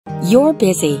You're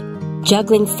busy,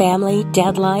 juggling family,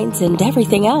 deadlines, and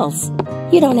everything else.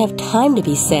 You don't have time to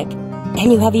be sick,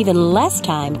 and you have even less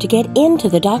time to get into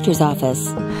the doctor's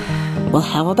office. Well,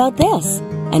 how about this?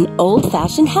 An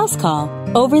old-fashioned house call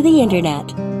over the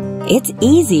internet. It's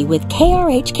easy with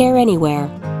KRH Care Anywhere.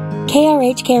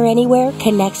 KRH Care Anywhere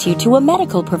connects you to a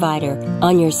medical provider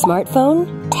on your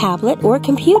smartphone, tablet, or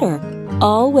computer,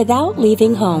 all without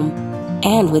leaving home.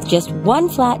 And with just one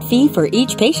flat fee for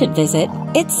each patient visit,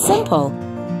 it's simple.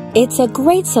 It's a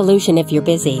great solution if you're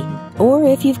busy, or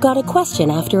if you've got a question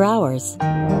after hours,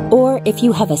 or if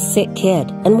you have a sick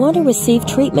kid and want to receive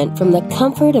treatment from the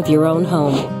comfort of your own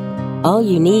home. All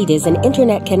you need is an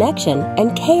internet connection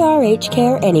and KRH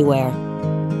Care Anywhere.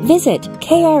 Visit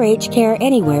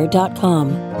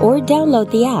krhcareanywhere.com or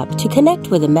download the app to connect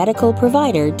with a medical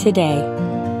provider today.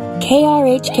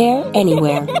 KRH Care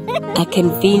Anywhere, a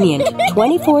convenient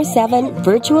 24/7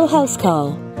 virtual house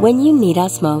call when you need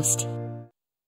us most.